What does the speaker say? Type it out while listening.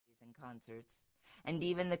concerts, and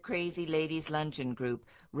even the Crazy Ladies Luncheon Group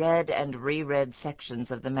read and reread sections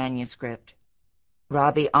of the manuscript.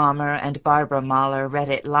 Robbie Almer and Barbara Mahler read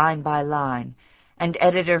it line by line, and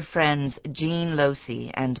editor friends Jean Losey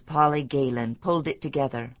and Polly Galen pulled it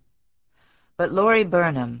together. But Laurie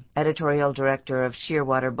Burnham, editorial director of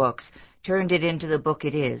Shearwater Books, turned it into the book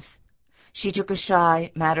it is. She took a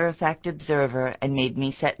shy, matter-of-fact observer and made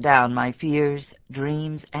me set down my fears,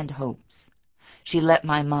 dreams, and hopes. She let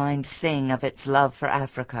my mind sing of its love for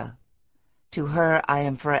Africa. To her I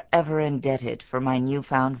am forever indebted for my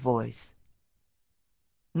newfound voice.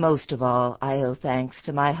 Most of all, I owe thanks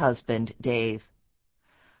to my husband, Dave.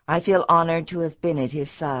 I feel honored to have been at his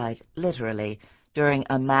side, literally, during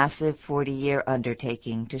a massive 40-year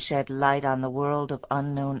undertaking to shed light on the world of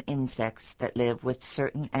unknown insects that live with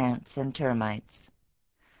certain ants and termites.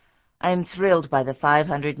 I am thrilled by the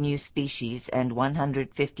 500 new species and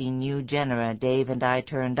 150 new genera Dave and I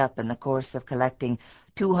turned up in the course of collecting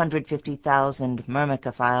 250,000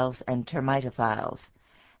 myrmecophiles and termitophiles,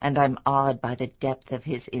 and I'm awed by the depth of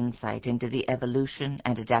his insight into the evolution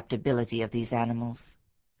and adaptability of these animals.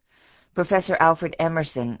 Professor Alfred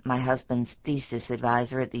Emerson, my husband's thesis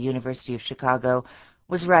advisor at the University of Chicago,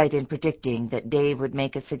 was right in predicting that Dave would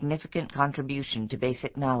make a significant contribution to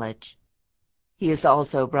basic knowledge. He has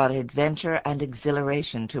also brought adventure and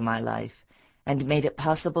exhilaration to my life, and made it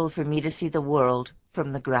possible for me to see the world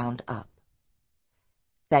from the ground up.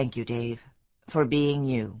 Thank you, Dave, for being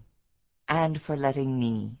you, and for letting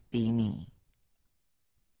me be me.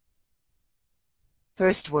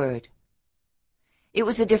 First word. It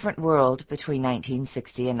was a different world between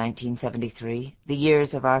 1960 and 1973, the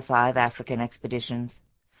years of our 5 African expeditions.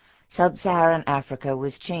 Sub-Saharan Africa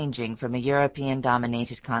was changing from a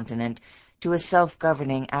European-dominated continent to a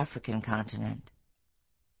self-governing African continent.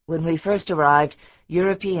 When we first arrived,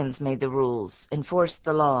 Europeans made the rules, enforced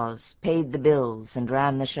the laws, paid the bills, and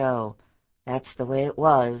ran the show. That's the way it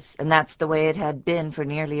was, and that's the way it had been for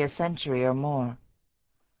nearly a century or more.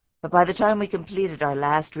 But by the time we completed our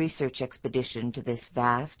last research expedition to this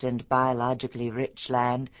vast and biologically rich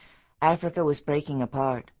land, Africa was breaking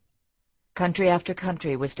apart. Country after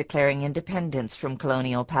country was declaring independence from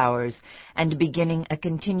colonial powers and beginning a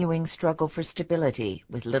continuing struggle for stability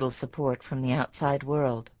with little support from the outside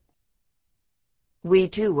world. We,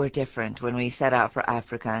 too, were different when we set out for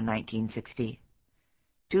Africa in 1960.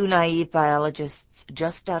 2 naive biologists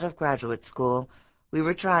just out of graduate school, we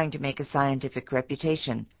were trying to make a scientific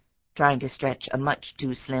reputation, trying to stretch a much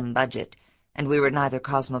too slim budget, and we were neither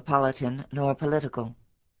cosmopolitan nor political.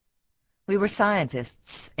 We were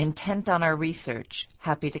scientists, intent on our research,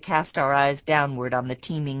 happy to cast our eyes downward on the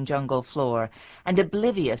teeming jungle floor, and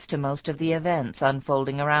oblivious to most of the events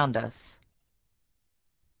unfolding around us.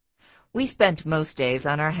 We spent most days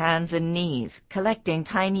on our hands and knees, collecting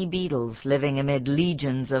tiny beetles living amid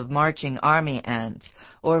legions of marching army ants,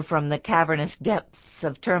 or from the cavernous depths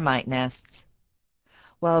of termite nests.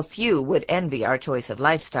 While few would envy our choice of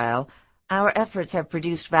lifestyle, our efforts have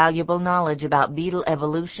produced valuable knowledge about beetle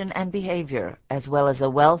evolution and behavior, as well as a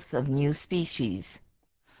wealth of new species.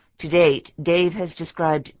 To date, Dave has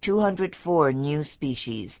described 204 new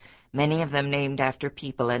species, many of them named after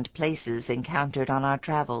people and places encountered on our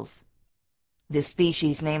travels. The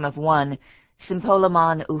species name of one,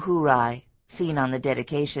 Sympolomon uhurai, seen on the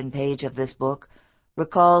dedication page of this book,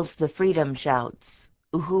 recalls the freedom shouts,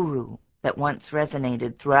 uhuru, that once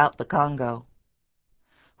resonated throughout the Congo.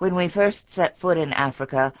 When we first set foot in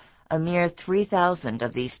Africa, a mere 3,000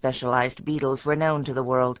 of these specialized beetles were known to the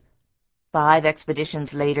world. 5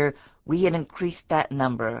 expeditions later, we had increased that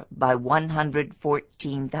number by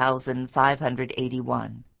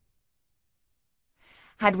 114,581.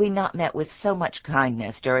 Had we not met with so much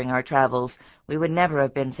kindness during our travels, we would never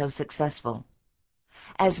have been so successful.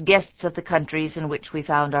 As guests of the countries in which we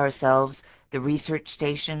found ourselves, the research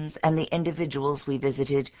stations, and the individuals we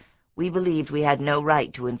visited, we believed we had no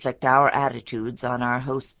right to inflict our attitudes on our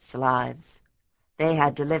hosts' lives. They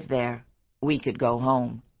had to live there. We could go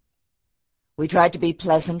home. We tried to be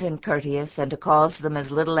pleasant and courteous and to cause them as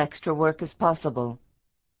little extra work as possible.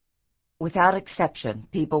 Without exception,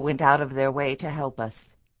 people went out of their way to help us.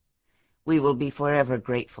 We will be forever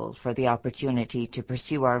grateful for the opportunity to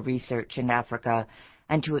pursue our research in Africa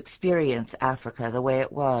and to experience Africa the way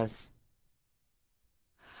it was.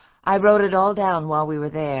 I wrote it all down while we were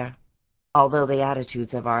there. Although the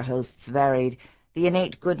attitudes of our hosts varied, the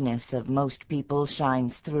innate goodness of most people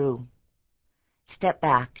shines through. Step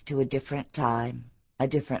back to a different time, a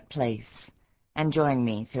different place, and join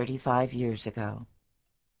me 35 years ago.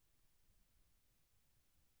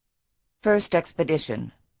 First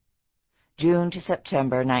Expedition, June to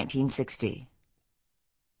September 1960.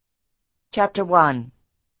 Chapter 1.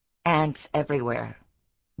 Ants Everywhere.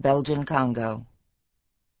 Belgian Congo.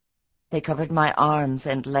 They covered my arms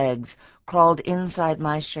and legs, crawled inside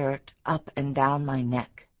my shirt, up and down my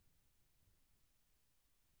neck.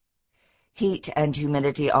 Heat and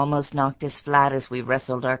humidity almost knocked us flat as we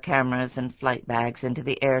wrestled our cameras and flight bags into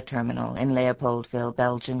the air terminal in Leopoldville,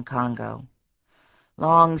 Belgian Congo.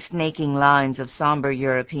 Long, snaking lines of somber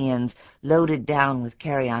Europeans, loaded down with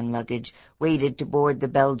carry-on luggage, waited to board the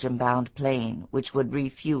Belgium-bound plane, which would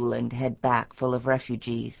refuel and head back full of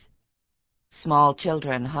refugees. Small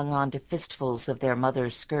children hung on to fistfuls of their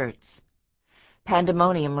mothers' skirts.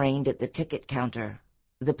 Pandemonium reigned at the ticket counter.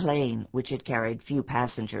 The plane, which had carried few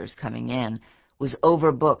passengers coming in, was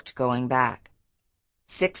overbooked going back.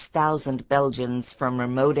 6,000 Belgians from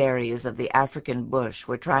remote areas of the African bush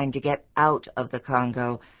were trying to get out of the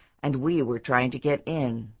Congo, and we were trying to get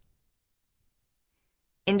in.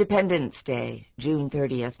 Independence Day, June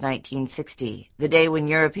 30th, 1960, the day when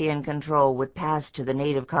European control would pass to the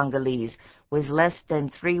native Congolese, was less than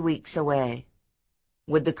 3 weeks away.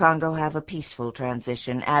 Would the Congo have a peaceful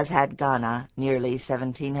transition, as had Ghana, nearly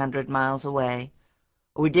 1,700 miles away?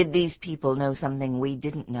 Or did these people know something we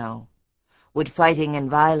didn't know? Would fighting and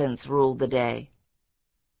violence rule the day?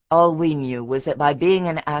 All we knew was that by being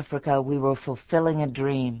in Africa, we were fulfilling a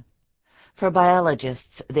dream. For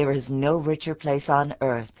biologists, there is no richer place on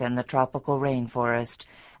Earth than the tropical rainforest,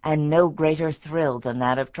 and no greater thrill than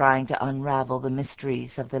that of trying to unravel the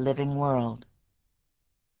mysteries of the living world.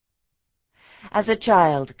 As a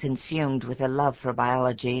child, consumed with a love for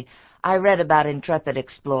biology, I read about intrepid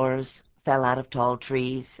explorers, fell out of tall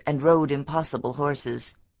trees, and rode impossible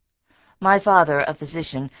horses. My father, a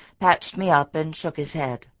physician, patched me up and shook his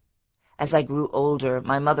head. As I grew older,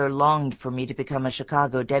 my mother longed for me to become a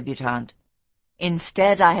Chicago debutante.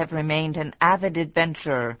 Instead, I have remained an avid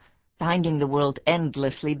adventurer, finding the world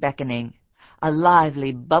endlessly beckoning, a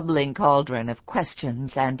lively, bubbling cauldron of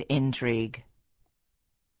questions and intrigue.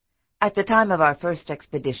 At the time of our first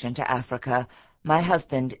expedition to Africa, my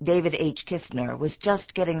husband, David H. Kistner, was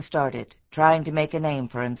just getting started, trying to make a name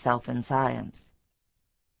for himself in science.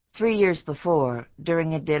 3 years before,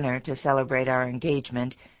 during a dinner to celebrate our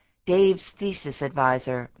engagement, Dave's thesis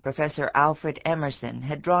advisor, Professor Alfred Emerson,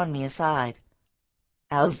 had drawn me aside.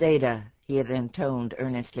 "Alzada," he had intoned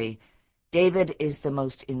earnestly, "David is the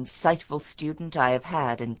most insightful student I have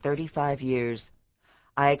had in 35 years.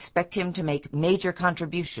 I expect him to make major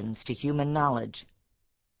contributions to human knowledge.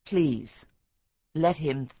 Please, let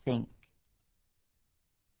him think."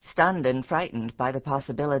 Stunned and frightened by the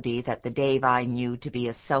possibility that the Dave I knew to be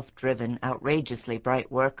a self-driven, outrageously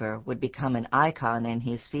bright worker would become an icon in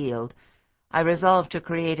his field, I resolved to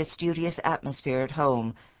create a studious atmosphere at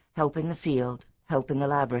home, help in the field, help in the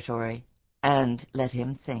laboratory, and let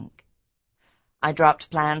him think. I dropped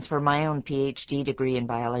plans for my own Ph.D. degree in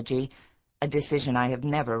biology, a decision I have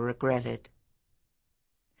never regretted.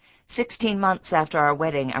 16 months after our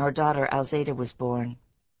wedding, our daughter Alzada was born.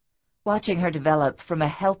 Watching her develop from a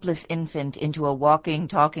helpless infant into a walking,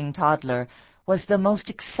 talking toddler was the most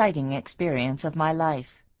exciting experience of my life.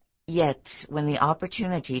 Yet, when the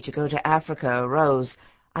opportunity to go to Africa arose,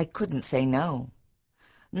 I couldn't say no.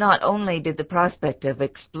 Not only did the prospect of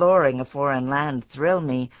exploring a foreign land thrill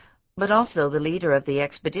me, but also the leader of the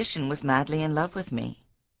expedition was madly in love with me.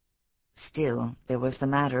 Still, there was the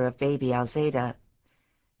matter of baby Alzada.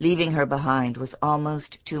 Leaving her behind was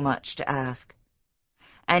almost too much to ask.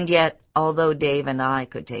 And yet, although Dave and I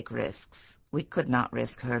could take risks, we could not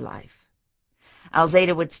risk her life.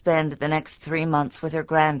 Alzada would spend the next 3 months with her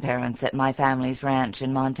grandparents at my family's ranch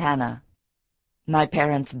in Montana. My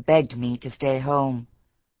parents begged me to stay home.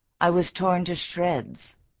 I was torn to shreds,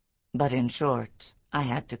 but in short, I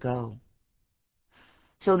had to go.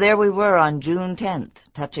 So there we were on June 10th,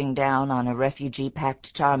 touching down on a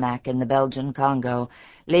refugee-packed tarmac in the Belgian Congo,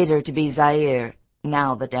 later to be Zaire,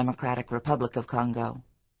 now the Democratic Republic of Congo.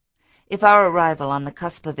 If our arrival on the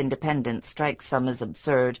cusp of independence strikes some as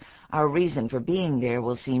absurd, our reason for being there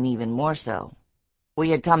will seem even more so. We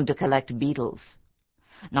had come to collect beetles.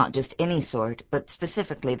 Not just any sort, but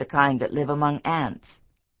specifically the kind that live among ants.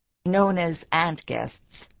 Known as ant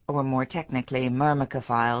guests, or more technically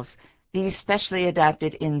myrmecophiles, these specially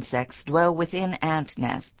adapted insects dwell within ant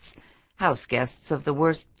nests, house guests of the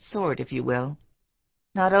worst sort, if you will.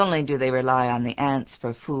 Not only do they rely on the ants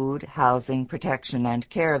for food, housing, protection, and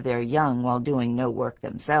care of their young while doing no work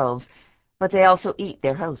themselves, but they also eat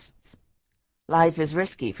their hosts. Life is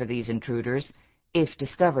risky for these intruders. If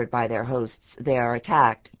discovered by their hosts, they are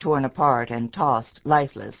attacked, torn apart, and tossed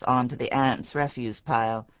lifeless onto the ants' refuse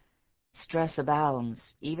pile. Stress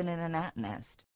abounds, even in an ant nest.